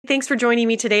thanks for joining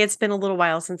me today. It's been a little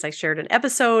while since I shared an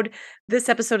episode. This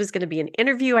episode is going to be an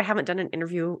interview. I haven't done an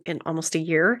interview in almost a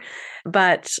year,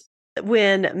 but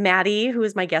when Maddie, who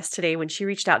is my guest today, when she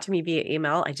reached out to me via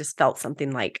email, I just felt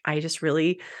something like I just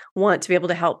really want to be able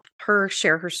to help her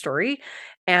share her story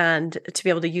and to be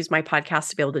able to use my podcast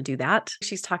to be able to do that.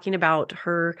 She's talking about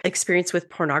her experience with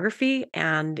pornography,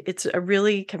 and it's a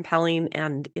really compelling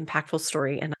and impactful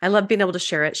story. And I love being able to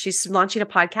share it. She's launching a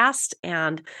podcast,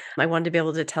 and I wanted to be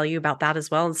able to tell you about that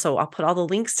as well. And so I'll put all the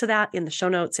links to that in the show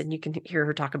notes, and you can hear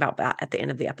her talk about that at the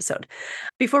end of the episode.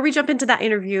 Before we jump into that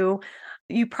interview,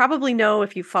 you probably know,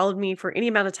 if you followed me for any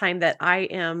amount of time, that I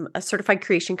am a certified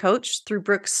creation coach through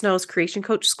Brooke Snow's Creation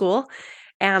Coach School.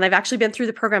 And I've actually been through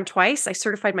the program twice. I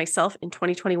certified myself in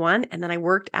 2021, and then I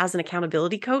worked as an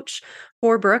accountability coach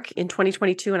for Brooke in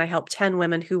 2022. And I helped 10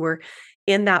 women who were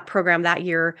in that program that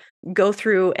year go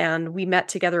through, and we met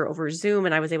together over Zoom,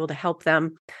 and I was able to help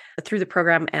them through the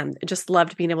program and just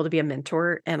loved being able to be a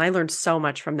mentor. And I learned so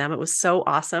much from them. It was so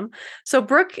awesome. So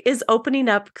Brooke is opening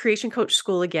up Creation Coach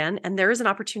School again, and there is an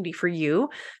opportunity for you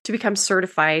to become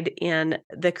certified in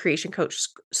the Creation Coach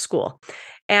School.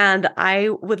 And I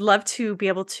would love to be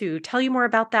able to tell you more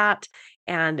about that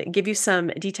and give you some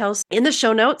details. In the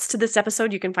show notes to this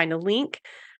episode, you can find a link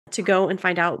to go and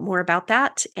find out more about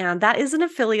that. And that is an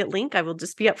affiliate link. I will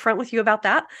just be upfront with you about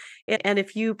that. And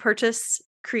if you purchase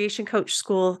Creation Coach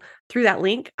School through that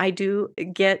link, I do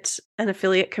get an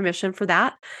affiliate commission for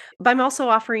that. But I'm also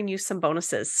offering you some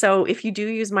bonuses. So if you do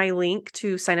use my link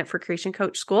to sign up for Creation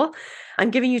Coach School, I'm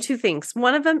giving you two things.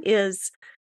 One of them is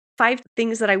 5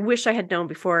 things that I wish I had known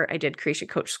before I did Creation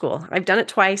Coach School. I've done it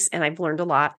twice and I've learned a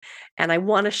lot, and I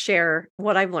want to share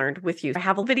what I've learned with you. I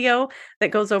have a video that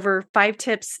goes over 5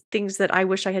 tips, things that I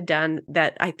wish I had done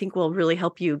that I think will really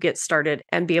help you get started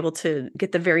and be able to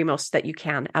get the very most that you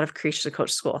can out of Creation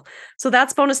Coach School. So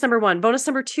that's bonus number 1. Bonus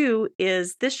number 2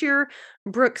 is this year,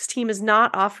 Brooke's team is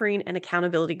not offering an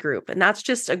accountability group. And that's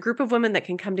just a group of women that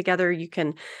can come together. You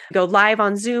can go live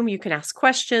on Zoom. You can ask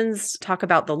questions, talk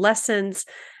about the lessons,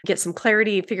 get some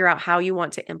clarity, figure out how you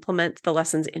want to implement the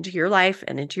lessons into your life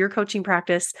and into your coaching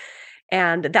practice.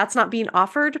 And that's not being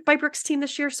offered by Brooke's team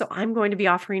this year. So I'm going to be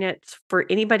offering it for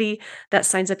anybody that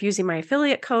signs up using my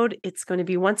affiliate code. It's going to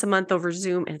be once a month over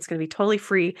Zoom, and it's going to be totally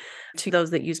free to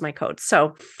those that use my code.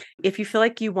 So if you feel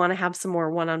like you want to have some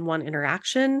more one-on-one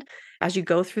interaction as you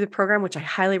go through the program, which I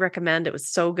highly recommend, it was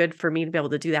so good for me to be able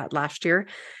to do that last year,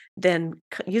 then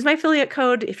use my affiliate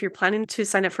code if you're planning to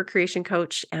sign up for Creation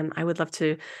Coach. And I would love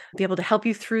to be able to help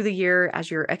you through the year as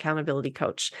your accountability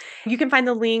coach. You can find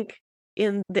the link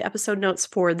in the episode notes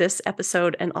for this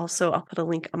episode. And also I'll put a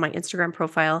link on my Instagram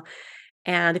profile.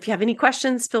 And if you have any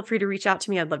questions, feel free to reach out to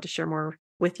me. I'd love to share more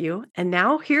with you. And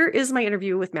now here is my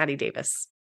interview with Maddie Davis.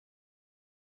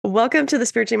 Welcome to the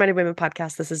Spiritually Minded Women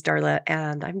podcast. This is Darla,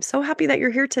 and I'm so happy that you're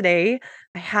here today.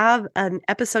 I have an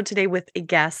episode today with a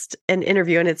guest, an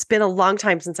interview, and it's been a long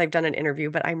time since I've done an interview,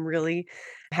 but I'm really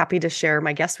happy to share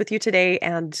my guest with you today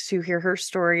and to hear her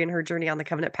story and her journey on the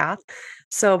covenant path.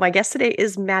 So my guest today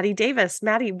is Maddie Davis.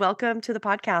 Maddie, welcome to the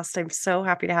podcast. I'm so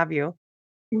happy to have you.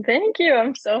 Thank you.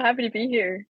 I'm so happy to be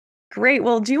here. Great.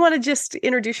 Well, do you want to just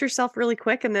introduce yourself really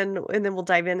quick, and then we'll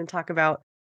dive in and talk about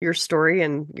your story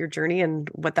and your journey and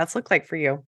what that's looked like for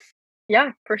you?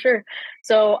 Yeah, for sure.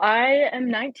 So I am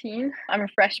 19. I'm a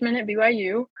freshman at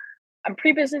BYU. I'm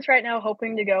pre-business right now,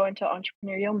 hoping to go into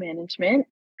entrepreneurial management.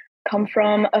 Come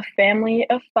from a family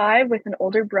of 5 with an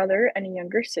older brother and a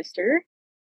younger sister.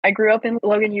 I grew up in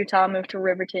Logan, Utah, moved to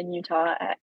Riverton, Utah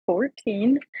at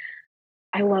 14.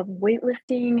 I love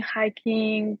weightlifting,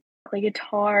 hiking, play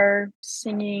guitar,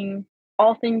 singing,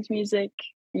 all things music.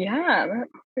 Yeah, that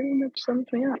pretty much sums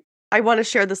me up. I want to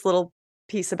share this little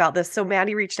piece about this. So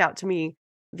Maddie reached out to me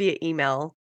via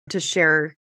email to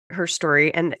share her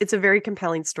story, and it's a very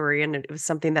compelling story, and it was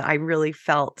something that I really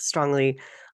felt strongly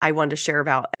I wanted to share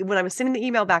about. When I was sending the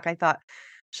email back, I thought,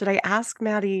 should I ask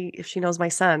Maddie if she knows my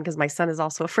son? Because my son is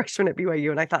also a freshman at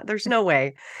BYU. And I thought, there's no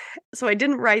way. So I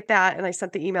didn't write that, and I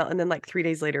sent the email. And then like 3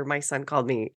 days later, my son called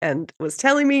me and was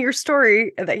telling me your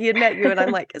story and that he had met you. And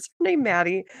I'm like, is her name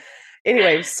Maddie?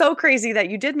 Anyway, so crazy that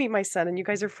you did meet my son and you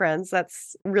guys are friends.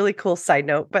 That's really cool side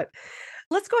note. But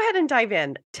let's go ahead and dive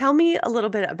in. Tell me a little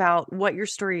bit about what your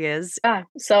story is. Yeah,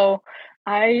 so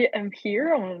I am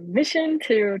here on a mission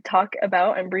to talk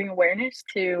about and bring awareness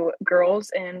to girls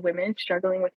and women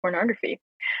struggling with pornography.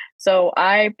 So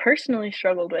I personally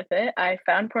struggled with it. I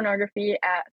found pornography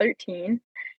at 13,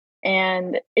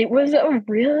 and it was a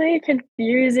really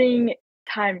confusing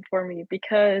time for me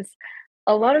because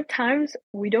a lot of times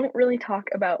we don't really talk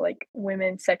about like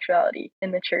women's sexuality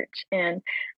in the church and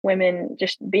women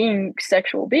just being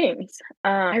sexual beings.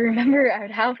 I remember I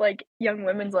would have like young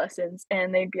women's lessons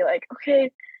and they'd be like,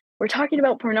 okay, we're talking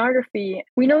about pornography.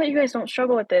 We know that you guys don't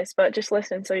struggle with this, but just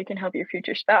listen so you can help your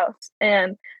future spouse.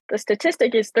 And the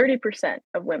statistic is 30%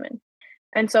 of women.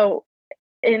 And so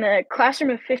in a classroom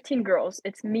of 15 girls,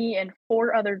 it's me and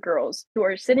four other girls who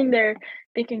are sitting there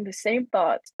thinking the same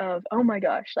thoughts of, oh my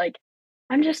gosh, like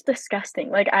I'm just disgusting.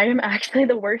 Like I am actually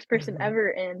the worst person Mhm. ever.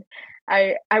 And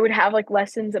I would have like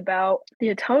lessons about the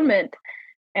atonement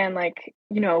and like,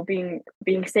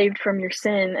 being saved from your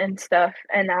sin and stuff.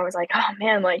 And I was like, oh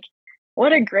man, like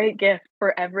what a great gift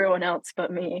for everyone else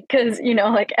but me. Cause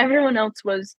like everyone else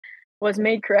was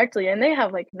made correctly and they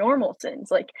have like normal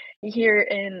sins. Like here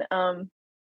in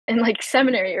like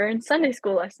seminary or in Sunday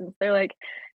school lessons, they're like,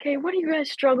 okay, what do you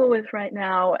guys struggle with right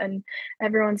now? And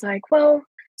everyone's like, well,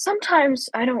 sometimes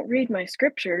I don't read my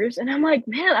scriptures. And I'm like,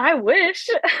 man, I wish.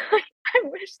 Like, I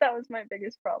wish that was my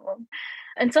biggest problem.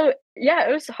 And so, yeah,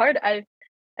 it was hard. I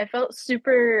felt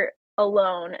super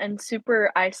alone and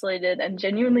super isolated and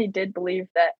genuinely did believe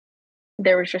that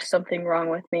there was just something wrong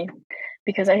with me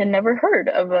because I had never heard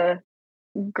of a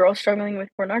girl struggling with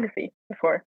pornography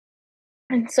before.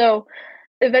 And so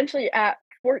eventually at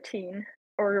 14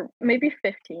 or maybe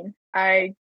 15,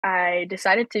 I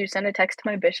decided to send a text to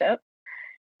my bishop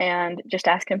and just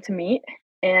ask him to meet.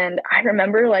 And I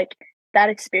remember like that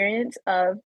experience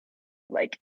of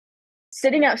like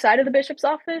sitting outside of the bishop's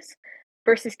office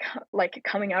versus like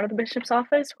coming out of the bishop's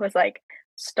office was like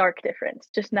stark difference,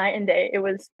 just night and day. It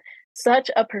was such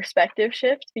a perspective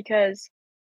shift because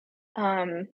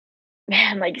um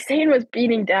man, like Satan was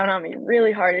beating down on me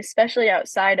really hard, especially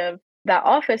outside of that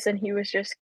office. And he was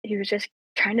just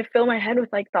trying to fill my head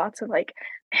with like thoughts of like,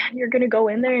 man, you're gonna go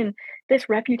in there and this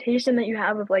reputation that you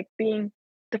have of like being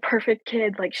the perfect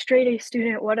kid, like straight A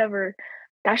student, whatever,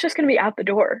 that's just gonna be out the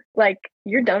door. Like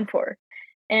you're done for.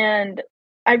 And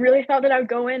I really thought that I would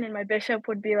go in and my bishop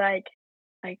would be like,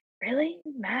 really,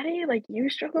 Maddie? Like you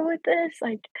struggle with this?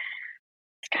 Like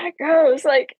it's kind of gross.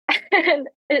 Like, and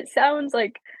it sounds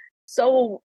like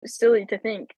so silly to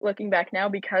think looking back now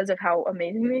because of how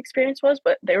amazing the experience was,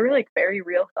 but they were like very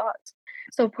real thoughts.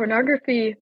 So,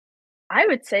 pornography, I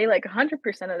would say like 100%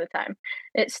 of the time,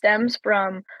 it stems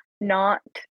from not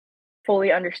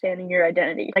fully understanding your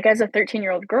identity. Like, as a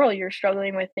 13-year-old girl, you're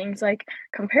struggling with things like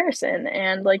comparison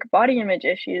and like body image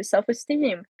issues, self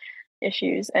esteem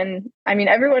issues. And I mean,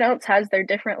 everyone else has their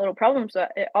different little problems,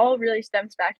 but it all really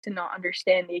stems back to not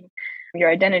understanding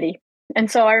your identity. And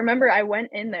so I remember I went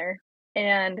in there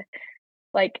and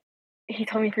like he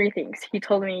told me three things. He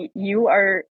told me you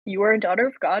are a daughter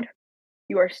of God,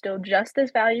 you are still just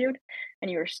as valued, and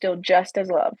you are still just as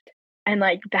loved. And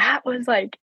like that was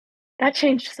like that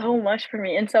changed so much for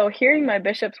me. And so hearing my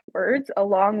bishop's words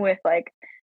along with like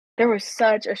there was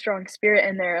such a strong spirit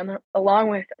in there, and along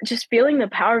with just feeling the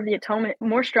power of the atonement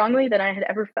more strongly than I had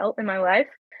ever felt in my life,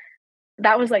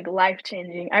 that was, like,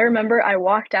 life-changing. I remember I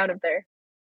walked out of there,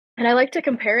 and I like to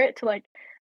compare it to, like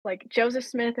Joseph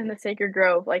Smith and the Sacred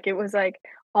Grove, like, it was, like,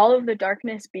 all of the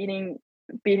darkness beating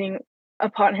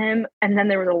upon him, and then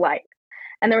there was a light,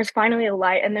 and there was finally a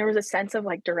light, and there was a sense of,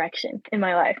 like, direction in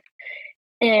my life.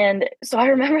 And so I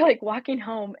remember, like, walking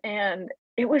home, and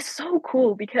it was so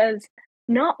cool because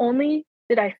not only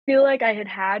did I feel like I had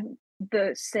had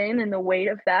the sin and the weight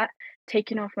of that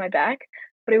taken off my back,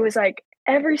 but it was like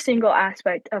every single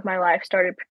aspect of my life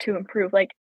started to improve. Like,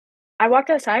 I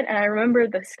walked outside and I remember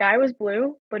the sky was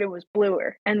blue, but it was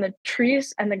bluer, and the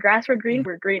trees and the grass were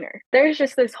greener. There's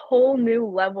just this whole new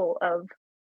level of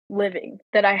living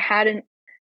that I hadn't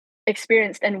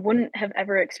experienced and wouldn't have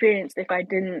ever experienced if I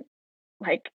didn't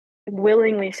like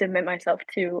willingly submit myself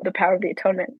to the power of the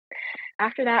atonement.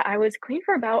 After that, I was clean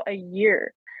for about a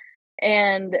year.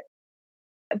 And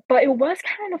but it was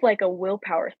kind of like a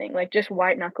willpower thing, like just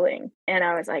white knuckling. And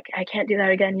I was like, I can't do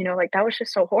that again, like that was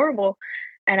just so horrible.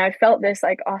 And I felt this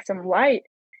like awesome light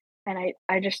and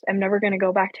I just am never gonna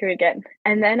go back to it again.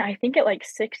 And then I think at like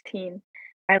 16,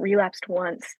 I relapsed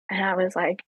once and I was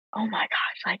like, oh my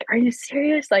gosh, like, are you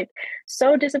serious? Like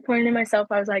so disappointed in myself.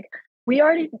 I was like, we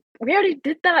already we already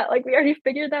did that. Like we already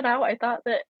figured that out. I thought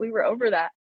that we were over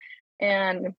that.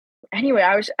 And anyway,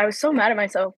 I was so mad at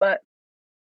myself, but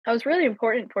that was really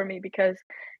important for me because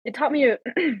it taught me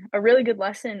a really good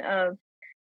lesson of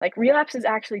like relapses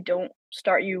actually don't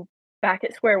start you back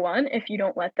at square one if you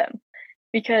don't let them.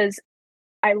 Because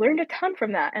I learned a ton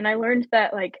from that and I learned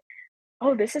that like,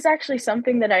 oh, this is actually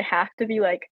something that I have to be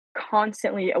like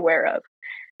constantly aware of.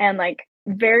 And like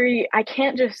very I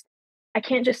can't just I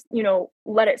can't just,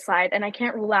 let it slide, and I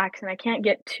can't relax, and I can't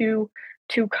get too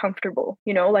comfortable,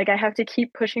 like I have to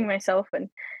keep pushing myself and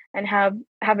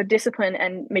have a discipline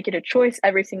and make it a choice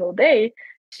every single day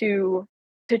to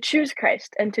choose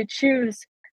Christ and to choose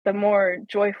the more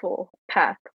joyful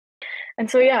path. And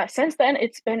so yeah, since then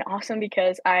it's been awesome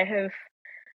because I have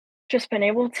just been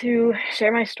able to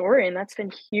share my story, and that's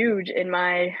been huge in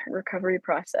my recovery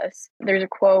process. There's a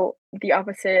quote, the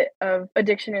opposite of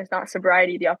addiction is not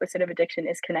sobriety, the opposite of addiction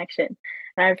is connection.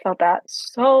 And I've felt that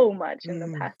so much in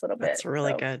the past little bit. That's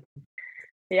really So good.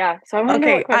 yeah, so I want to know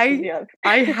Okay, what questions you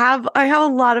have. I have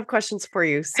a lot of questions for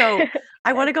you. So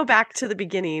I want to go back to the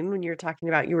beginning when you were talking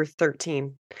about you were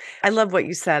 13. I love what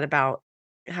you said about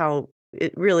how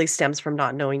it really stems from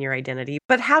not knowing your identity.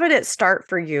 But how did it start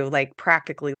for you, like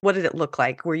practically? What did it look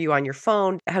like? Were you on your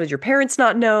phone? How did your parents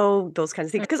not know? Those kinds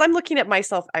of things. Mm. Because I'm looking at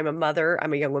myself, I'm a mother,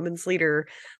 I'm a young women's leader.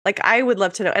 Like I would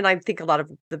love to know. And I think a lot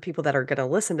of the people that are going to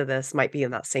listen to this might be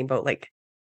in that same boat. Like,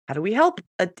 how do we help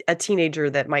a teenager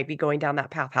that might be going down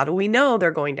that path? How do we know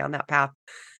they're going down that path?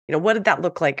 What did that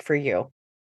look like for you?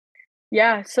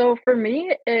 Yeah, so for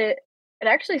me, it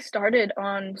actually started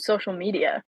on social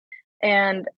media.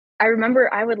 And I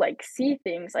remember I would like see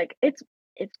things like it's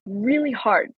really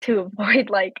hard to avoid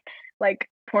like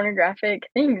pornographic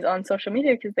things on social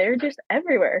media because they're just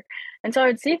everywhere. And so I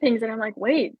would see things and I'm like,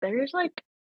 wait, there's like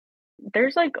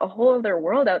a whole other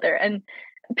world out there. And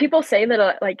people say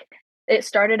that like it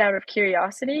started out of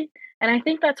curiosity, and I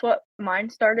think that's what mine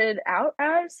started out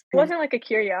as. It Mm. wasn't like a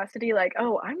curiosity like,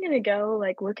 oh, I'm gonna go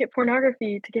like look at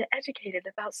pornography to get educated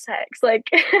about sex. Like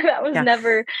that was Yeah.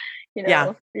 never,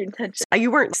 Yeah. the intention. You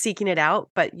weren't seeking it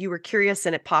out, but you were curious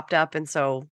and it popped up. And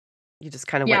so you just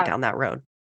kind of went Yeah, down that road.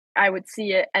 I would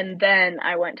see it and then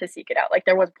I went to seek it out. Like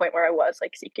there was a point where I was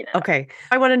like seeking it out. Okay.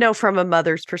 I want to know from a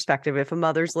mother's perspective, if a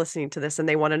mother's listening to this and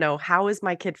they want to know, how is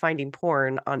my kid finding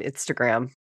porn on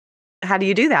Instagram? How do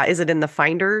you do that? Is it in the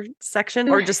finder section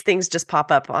or just things just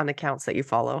pop up on accounts that you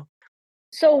follow?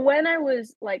 So when I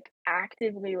was like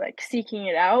actively like seeking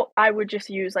it out, I would just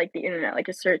use like the internet, like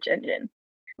a search engine.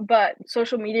 But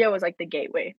social media was like the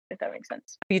gateway, if that makes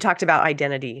sense. You talked about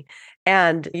identity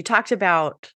and you talked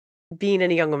about being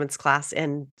in a young women's class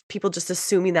and people just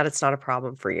assuming that it's not a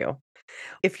problem for you.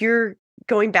 If you're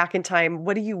going back in time,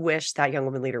 what do you wish that young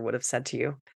woman leader would have said to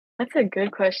you? That's a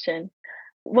good question.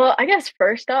 Well, I guess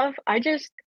first off, I don't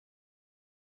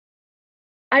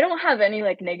have any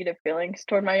like negative feelings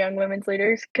toward my young women's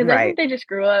leaders because I think Right. they just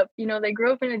grew up, they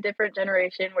grew up in a different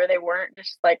generation where they weren't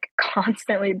just like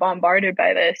constantly bombarded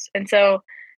by this. And so,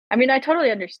 I mean, I totally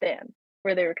understand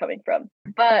where they were coming from,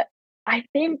 but I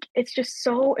think it's just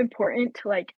so important to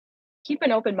like keep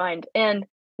an open mind. And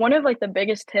one of like the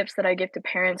biggest tips that I give to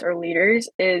parents or leaders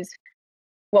is,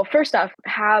 well, first off,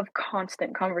 have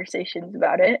constant conversations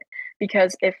about it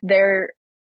because if they're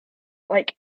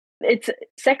like it's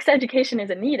sex education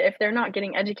is a need. If they're not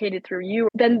getting educated through you,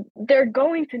 then they're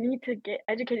going to need to get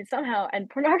educated somehow. And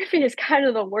pornography is kind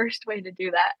of the worst way to do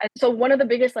that. And so one of the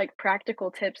biggest like practical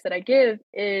tips that I give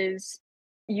is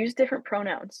use different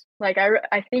pronouns. Like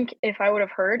I think if I would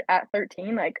have heard at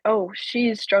 13, like, oh,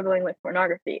 she's struggling with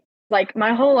pornography, like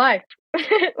my whole life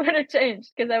would have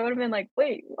changed because I would have been like,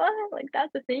 wait, what? Like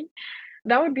that's a thing.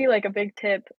 That would be like a big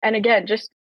tip. And again, just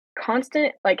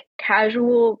constant, like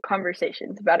casual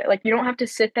conversations about it. Like you don't have to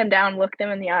sit them down, look them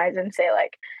in the eyes, and say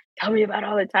like, "Tell me about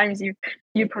all the times you've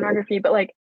viewed pornography." But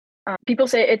like, people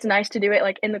say it's nice to do it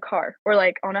like in the car or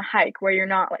like on a hike where you're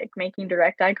not like making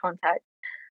direct eye contact,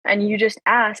 and you just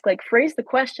ask, like, phrase the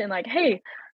question like, "Hey."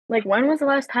 Like when was the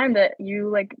last time that you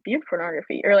like viewed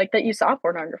pornography or like that you saw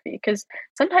pornography? Because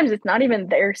sometimes it's not even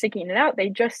they're seeking it out; they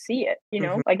just see it.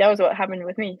 Mhm. Like that was what happened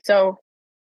with me. So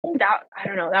that I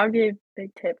don't know, that would be a big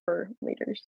tip for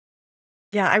leaders.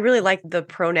 Yeah, I really like the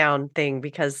pronoun thing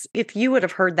because if you would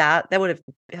have heard that, that would have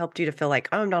helped you to feel like,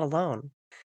 oh, I'm not alone.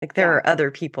 Like there Yeah. are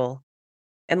other people.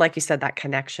 And like you said, that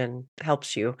connection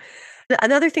helps you.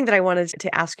 Another thing that I wanted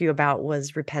to ask you about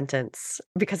was repentance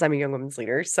because I'm a young women's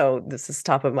leader. So this is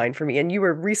top of mind for me. And you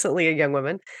were recently a young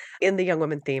woman. In the young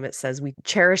woman theme, it says we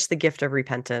cherish the gift of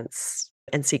repentance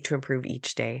and seek to improve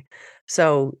each day.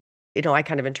 So, I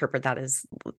kind of interpret that as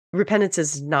repentance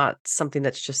is not something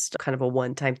that's just kind of a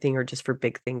one time thing or just for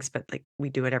big things, but like we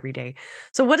do it every day.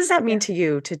 So, what does that mean Yeah. to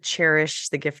you to cherish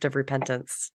the gift of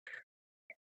repentance?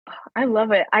 I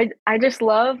love it. I just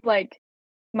love, like,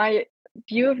 my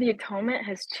view of the atonement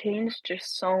has changed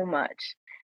just so much.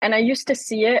 And I used to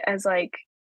see it as, like,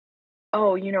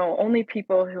 oh, only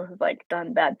people who have, like,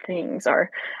 done bad things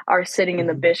are sitting in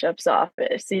the Mhm. bishop's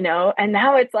office. And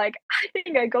now it's like, I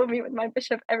think I go meet with my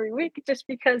bishop every week just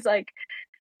because, like,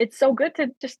 it's so good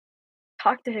to just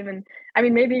talk to him. And I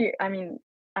mean, maybe, I mean,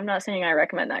 I'm not saying I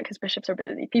recommend that because bishops are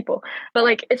busy people, but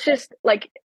like, it's just like,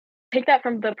 take that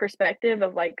from the perspective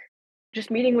of like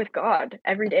just meeting with God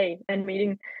every day and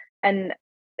meeting and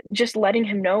just letting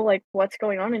him know like what's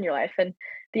going on in your life. And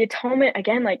the atonement,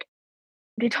 again, like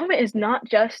the atonement is not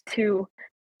just to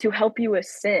help you with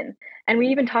sin. And we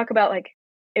even talk about like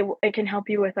it can help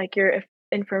you with like your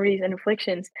infirmities and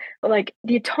afflictions, but like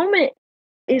the atonement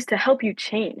is to help you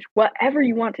change whatever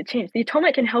you want to change. The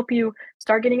atonement can help you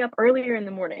start getting up earlier in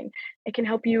the morning. It can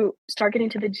help you start getting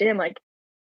to the gym. Like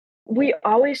we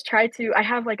always try to, I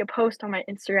have like a post on my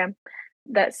Instagram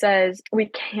that says we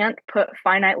can't put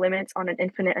finite limits on an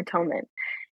infinite atonement.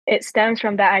 It stems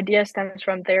from that idea, stems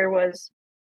from there was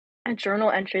a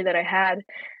journal entry that I had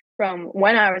from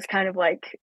when I was kind of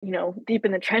like, you know, deep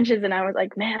in the trenches. And I was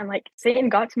like, man, like Satan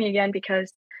got to me again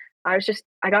because I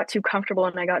got too comfortable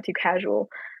and I got too casual.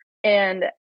 And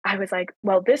I was like,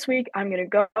 well, this week I'm going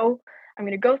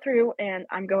to go through and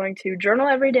I'm going to journal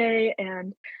every day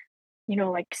and, you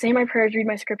know, like say my prayers, read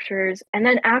my scriptures. And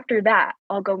then after that,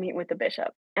 I'll go meet with the bishop.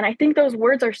 And I think those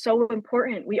words are so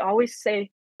important. We always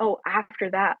say, oh, after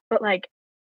that. But like,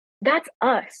 that's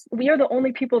us. We are the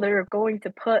only people that are going to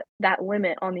put that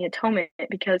limit on the atonement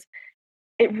because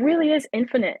it really is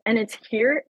infinite and it's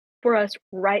here for us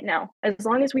right now. As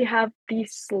long as we have the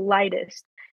slightest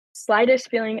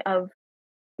feeling of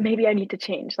maybe I need to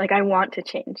change, like I want to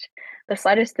change, the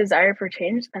slightest desire for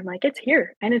change, then like it's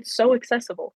here and it's so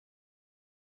accessible.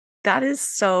 That is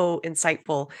so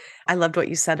insightful. I loved what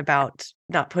you said about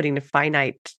not putting a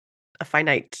finite,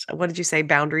 what did you say,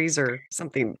 boundaries or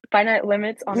something? Finite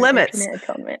limits on an Limits infinite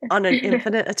atonement. on an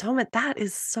infinite atonement. That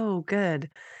is so good.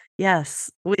 Yes,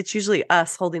 it's usually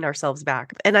us holding ourselves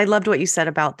back. And I loved what you said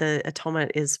about the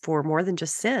atonement is for more than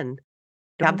just sin.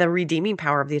 We have Mhm, the redeeming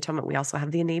power of the atonement. We also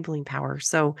have the enabling power.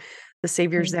 So the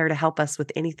Savior's mhm. there to help us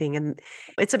with anything. And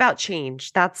it's about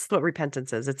change. That's what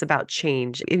repentance is. It's about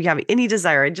change. If you have any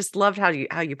desire, I just loved how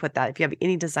you put that. If you have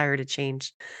any desire to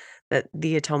change, that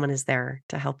the atonement is there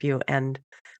to help you. And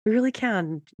we really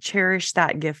can cherish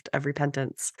that gift of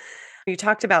repentance. You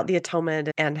talked about the atonement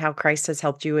and how Christ has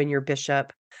helped you and your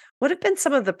bishop. What have been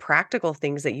some of the practical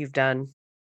things that you've done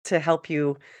to help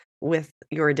you with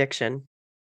your addiction?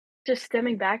 Just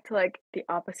stemming back to like the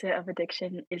opposite of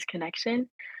addiction is connection.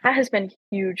 That has been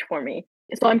huge for me.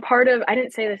 So I'm part of, I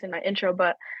didn't say this in my intro,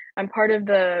 but I'm part of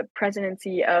the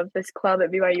presidency of this club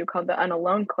at BYU called the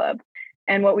Unalone Club.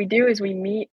 And what we do is we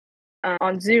meet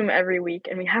on Zoom every week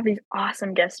and we have these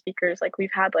awesome guest speakers. Like we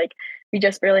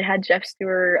just barely had Jeff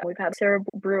Stewart, we've had Sarah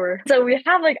Brewer. So we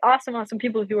have like awesome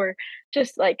people who are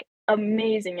just like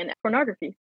amazing in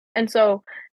pornography. And so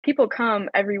people come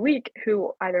every week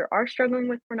who either are struggling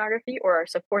with pornography or are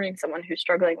supporting someone who's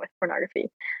struggling with pornography.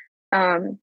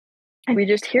 Um, and we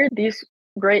just hear these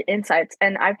great insights.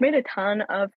 And I've made a ton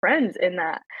of friends in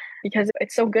that because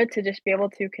it's so good to just be able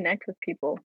to connect with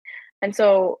people. And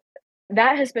so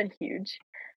that has been huge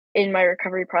in my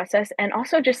recovery process. And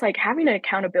also just like having an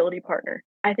accountability partner,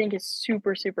 I think is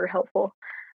super helpful.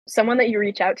 Someone that you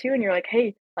reach out to and you're like,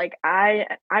 hey, like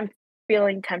I'm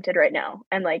feeling tempted right now.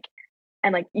 And like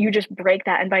you just break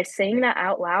that. And by saying that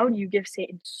out loud, you give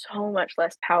Satan so much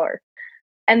less power.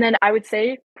 And then I would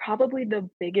say probably the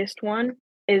biggest one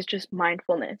is just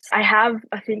mindfulness. I have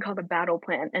a thing called a battle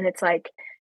plan, and it's like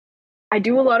I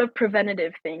do a lot of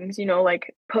preventative things, you know,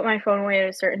 like put my phone away at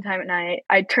a certain time at night.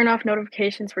 I turn off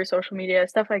notifications for social media,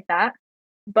 stuff like that.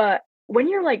 But when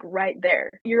you're like right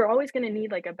there, you're always going to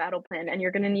need like a battle plan and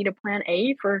you're going to need a plan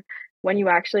A for when you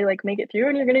actually like make it through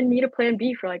and you're going to need a plan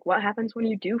B for like what happens when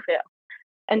you do fail.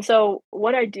 And so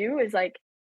what I do is like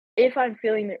if I'm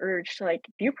feeling the urge to like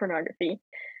view pornography,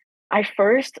 I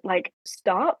first like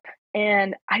stop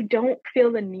and I don't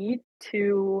feel the need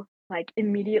to like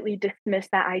immediately dismiss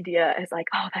that idea as like,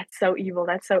 oh, that's so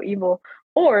evil,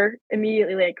 or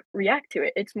immediately like react to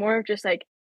it. It's more of just like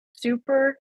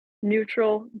super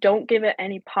neutral, don't give it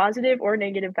any positive or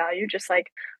negative value, just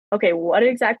like, okay, what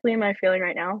exactly am I feeling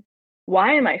right now?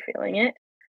 Why am I feeling it?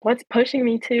 What's pushing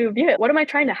me to view it? What am I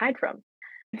trying to hide from?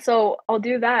 So I'll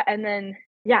do that and then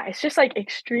yeah, it's just like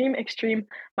extreme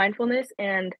mindfulness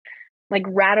and like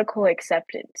radical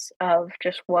acceptance of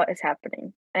just what is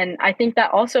happening. And I think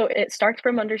that also it starts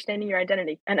from understanding your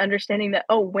identity and understanding that,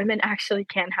 oh, women actually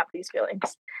can have these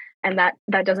feelings. And that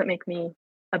doesn't make me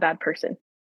a bad person.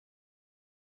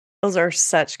 Those are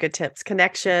such good tips.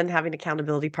 Connection, having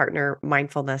accountability partner,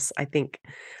 mindfulness. I think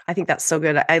that's so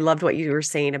good. I loved what you were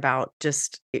saying about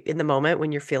just in the moment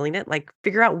when you're feeling it, like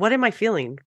figure out what am I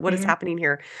feeling? What is Hmm. happening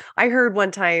here? I heard one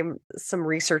time some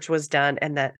research was done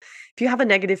and that if you have a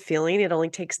negative feeling, it only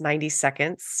takes 90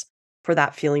 seconds for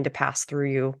that feeling to pass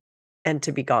through you and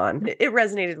to be gone. It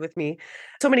resonated with me.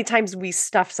 So many times we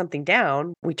stuff something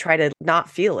down, we try to not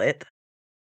feel it.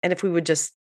 And if we would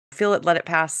just feel it, let it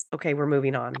pass, okay, we're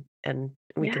moving on and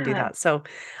we can do Yeah. that. So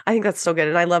I think that's so good.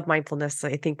 And I love mindfulness.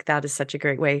 I think that is such a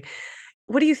great way.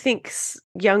 What do you think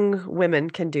young women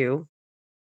can do,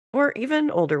 or even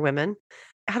older women?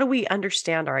 How do we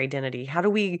understand our identity? How do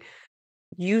we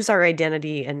use our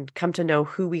identity and come to know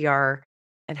who we are?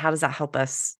 And how does that help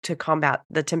us to combat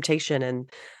the temptation and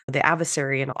the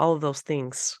adversary and all of those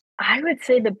things? I would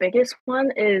say the biggest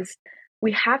one is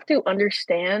we have to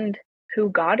understand who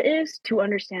God is to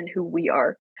understand who we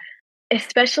are.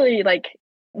 Especially like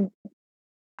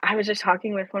I was just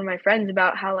talking with one of my friends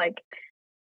about how like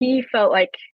he felt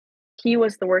like he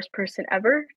was the worst person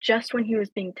ever just when he was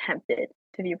being tempted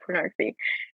to view pornography.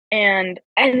 And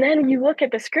then you look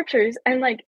at the scriptures and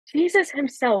like Jesus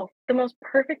himself, the most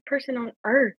perfect person on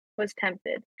earth, was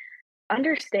tempted.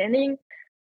 Understanding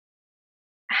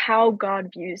how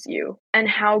God views you and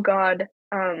how God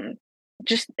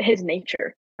just his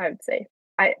nature, I would say.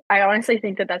 I honestly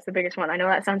think that that's the biggest one. I know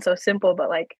that sounds so simple, but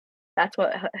like that's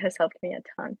what has helped me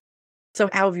a ton. So,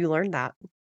 how have you learned that?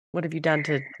 What have you done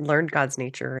to learn God's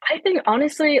nature? I think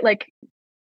honestly, like,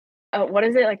 what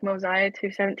is it like Mosiah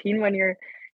 2:17 when you're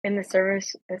in the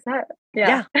service? Is that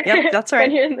yeah? Yeah, yep, that's When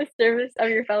right. you're in the service of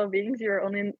your fellow beings, you are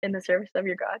only in the service of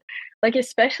your God. Like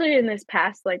especially in this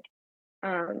past like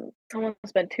it's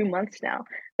almost been 2 months now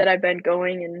that I've been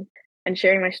going and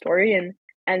sharing my story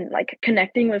and like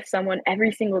connecting with someone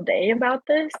every single day about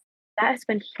this. That has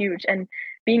been huge, and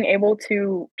being able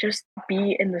to just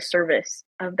be in the service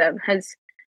of them has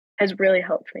really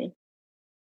helped me.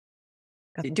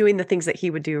 Doing the things that he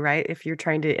would do, right? If you're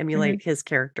trying to Mhm. emulate his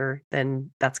character,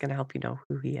 then that's gonna help you know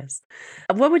who he is.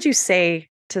 What would you say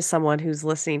to someone who's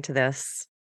listening to this,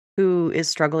 who is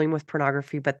struggling with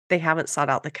pornography, but they haven't sought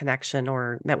out the connection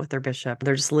or met with their bishop?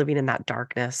 They're just living in that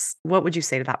darkness. What would you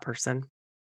say to that person?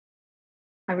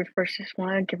 I would first just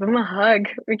want to give him a hug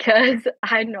because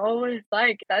I know what it's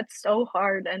like. That's so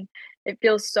hard and it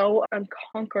feels so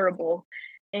unconquerable.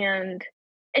 And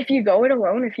if you go it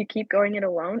alone, if you keep going it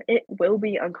alone, it will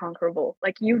be unconquerable.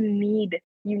 Like you need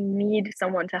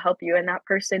someone to help you, and that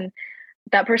person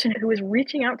who is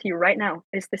reaching out to you right now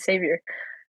is the savior.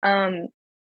 Um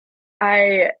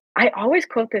I always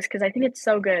quote this because I think it's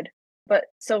so good. But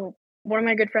so one of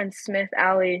my good friends, Smith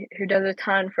Alley, who does a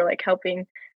ton for like helping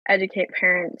educate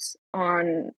parents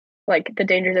on like the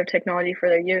dangers of technology for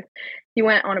their youth, he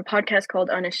went on a podcast called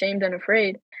Unashamed,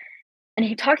 Unafraid, and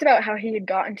he talked about how he had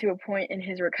gotten to a point in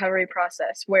his recovery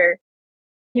process where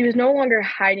he was no longer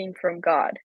hiding from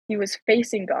God. He was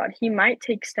facing God. He might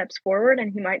take steps forward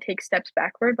and he might take steps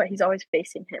backward, but he's always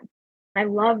facing him. I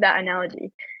love that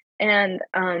analogy. And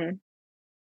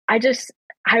I just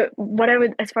I what I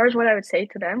would as far as what I would say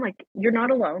to them, like, you're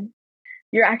not alone.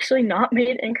 You're actually not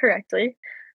made incorrectly.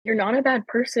 You're not a bad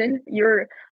person. You're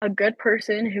a good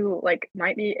person who, like,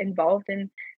 might be involved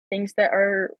in things that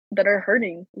are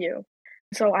hurting you.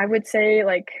 So I would say,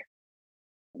 like,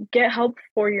 get help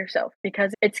for yourself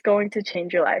because it's going to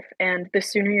change your life, and the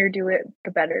sooner you do it,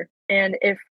 the better. And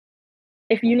if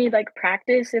you need like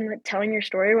practice in like telling your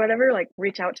story or whatever, like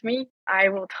reach out to me. I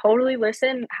will totally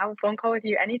listen, have a phone call with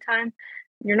you anytime.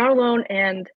 You're not alone,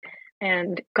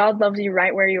 and God loves you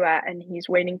right where you at, and he's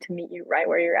waiting to meet you right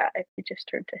where you're at if you just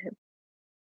turn to him.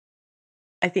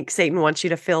 I think Satan wants you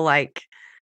to feel like,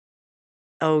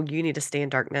 oh, you need to stay in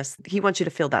darkness. He wants you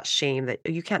to feel that shame that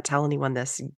you can't tell anyone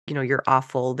this. You know, you're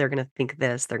awful. They're going to think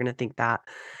this, they're going to think that.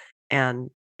 And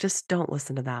just don't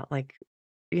listen to that. Like,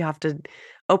 you have to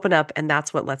open up, and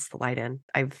that's what lets the light in.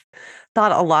 I've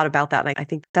thought a lot about that, and I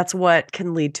think that's what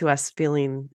can lead to us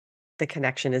feeling the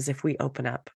connection is if we open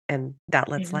up, and that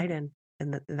lets light Mhm. in,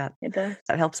 and that It does.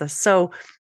 that helps us. So,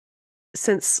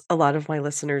 since a lot of my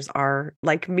listeners are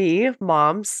like me,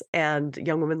 moms and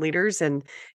young women leaders, and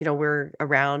we're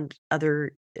around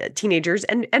other teenagers,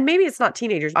 and maybe it's not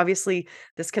teenagers. Obviously,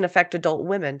 this can affect adult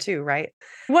women too, right?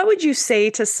 What would you say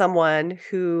to someone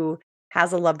who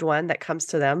has a loved one that comes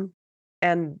to them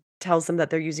and tells them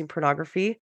that they're using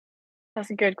pornography?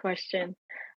 That's a good question.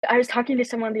 I was talking to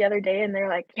someone the other day and they're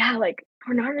like, yeah, like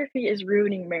pornography is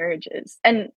ruining marriages.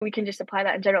 And we can just apply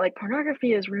that in general. Like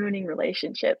pornography is ruining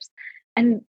relationships.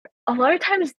 And a lot of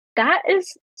times that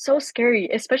is so scary,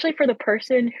 especially for the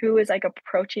person who is like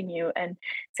approaching you and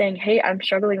saying, hey, I'm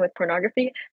struggling with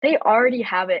pornography. They already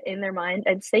have it in their mind,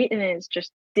 and Satan is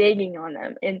just digging on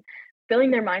them and filling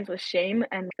their minds with shame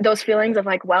and those feelings of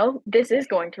like, well, this is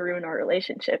going to ruin our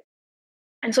relationship.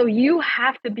 And so you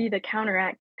have to be the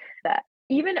counteract that.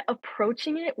 Even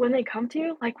approaching it when they come to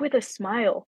you, like with a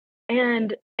smile.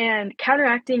 and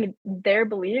counteracting their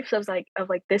beliefs of like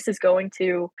this is going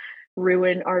to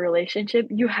ruin our relationship.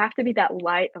 You have to be that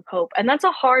light of hope. And that's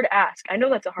a hard ask. I know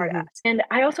that's a hard Mhm. ask. And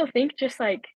I also think just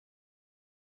like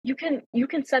you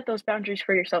can set those boundaries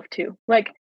for yourself too.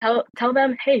 Like tell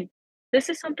them, "Hey, this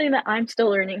is something that I'm still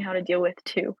learning how to deal with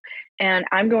too. And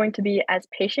I'm going to be as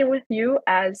patient with you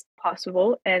as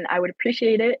possible, and I would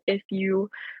appreciate it if you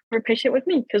were patient with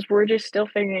me because we're just still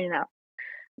figuring it out."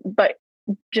 But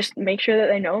just make sure that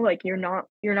they know like you're not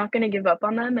going to give up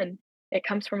on them, and it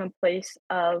comes from a place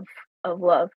of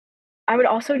love. I would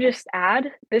also just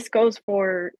add this goes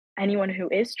for anyone who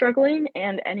is struggling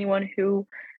and anyone who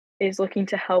is looking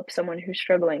to help someone who's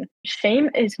struggling. Shame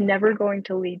is never going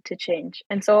to lead to change.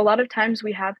 And so a lot of times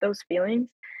we have those feelings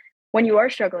when you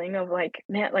are struggling of like,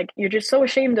 man, like you're just so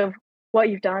ashamed of what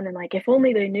you've done and like if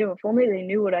only they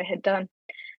knew what I had done.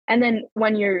 And then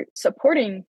when you're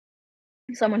supporting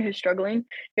someone who's struggling,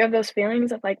 you have those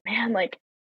feelings of like, man, like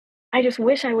I just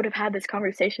wish I would have had this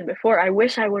conversation before. I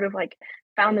wish I would have like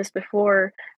found this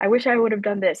before. I wish I would have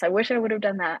done this. I wish I would have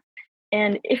done that.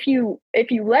 And if you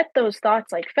let those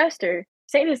thoughts like fester,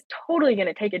 Satan is totally going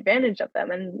to take advantage of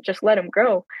them and just let them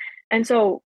grow. And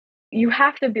so you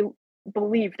have to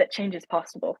believe that change is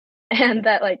possible and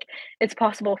that like it's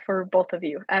possible for both of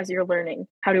you as you're learning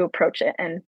how to approach it.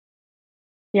 And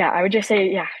yeah, I would just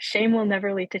say, yeah, shame will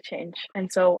never lead to change.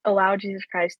 And so allow Jesus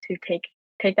Christ to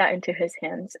take that into his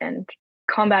hands and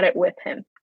combat it with him.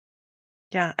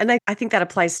 Yeah. And I think that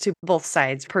applies to both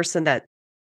sides, person that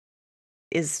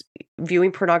is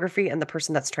viewing pornography and the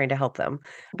person that's trying to help them.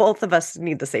 Both of us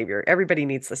need the savior. Everybody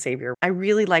needs the savior. I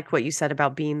really like what you said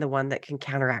about being the one that can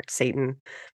counteract Satan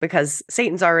because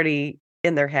Satan's already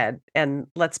in their head and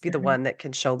let's be the Mhm. one that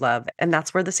can show love. And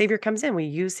that's where the savior comes in. We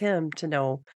use him to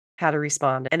know how to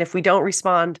respond. And if we don't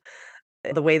respond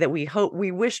the way that we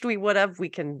wished we would have, we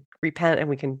can repent and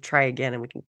we can try again and we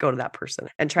can go to that person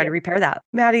and try to Yep. repair that.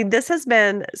 Maddie, this has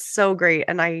been so great.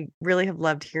 And I really have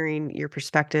loved hearing your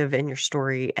perspective and your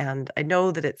story. And I know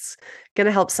that it's going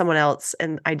to help someone else.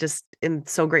 And I just am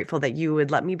so grateful that you would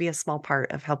let me be a small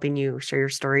part of helping you share your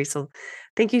story. So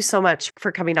thank you so much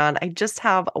for coming on. I just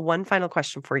have one final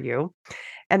question for you.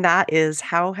 And that is,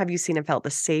 how have you seen and felt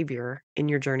the savior in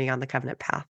your journey on the covenant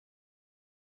path?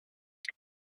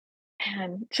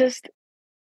 And just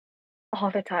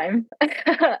all the time.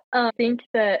 I think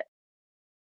that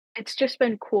it's just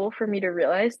been cool for me to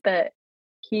realize that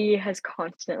he has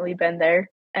constantly been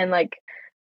there and like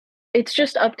it's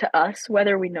just up to us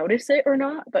whether we notice it or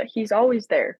not, but he's always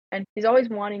there and he's always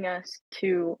wanting us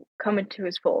to come into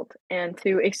his fold and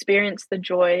to experience the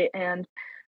joy and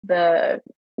the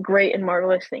great and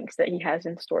marvelous things that he has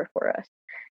in store for us.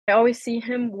 I always see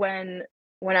him when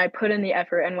I put in the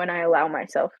effort and when I allow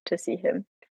myself to see him.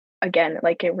 Again,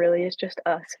 like it really is just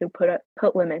us who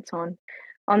put limits on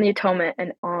the atonement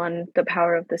and on the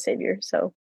power of the Savior.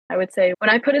 So I would say when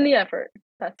I put in the effort,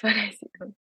 that's when I see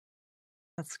him.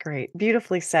 That's great.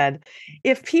 Beautifully said.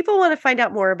 If people want to find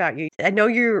out more about you, I know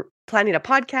you're planning a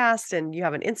podcast and you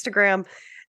have an Instagram.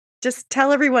 Just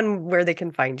tell everyone where they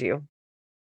can find you.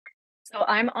 So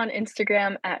I'm on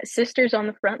Instagram at Sisters on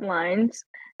the Front Lines,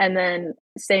 and then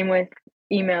same with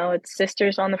email. It's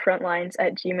sistersonthefrontlines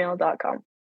at gmail.com.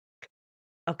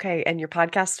 Okay. And your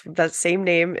podcast, that same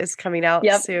name is coming out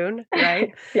Yep. soon,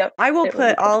 right? Yep. I will It will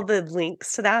be put all the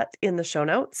links to that in the show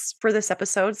notes for this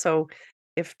episode. So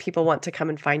if people want to come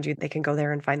and find you, they can go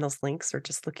there and find those links or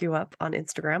just look you up on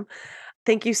Instagram.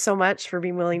 Thank you so much for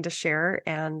being willing to share.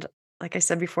 And like I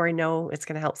said before, I know it's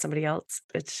going to help somebody else.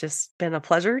 It's just been a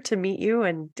pleasure to meet you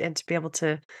and to be able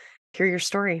to hear your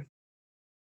story.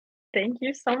 Thank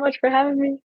you so much for having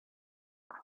me.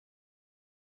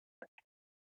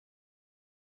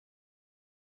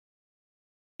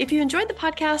 If you enjoyed the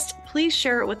podcast, please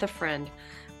share it with a friend.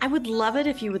 I would love it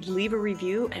if you would leave a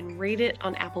review and rate it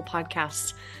on Apple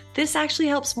Podcasts. This actually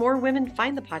helps more women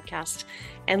find the podcast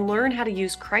and learn how to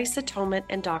use Christ's atonement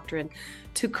and doctrine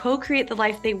to co-create the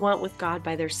life they want with God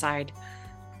by their side.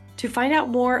 To find out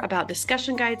more about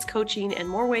discussion guides, coaching, and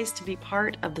more ways to be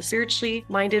part of the Spiritually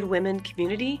Minded Women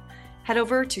community, head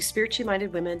over to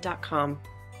spirituallymindedwomen.com.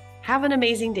 Have an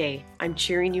amazing day. I'm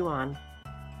cheering you on.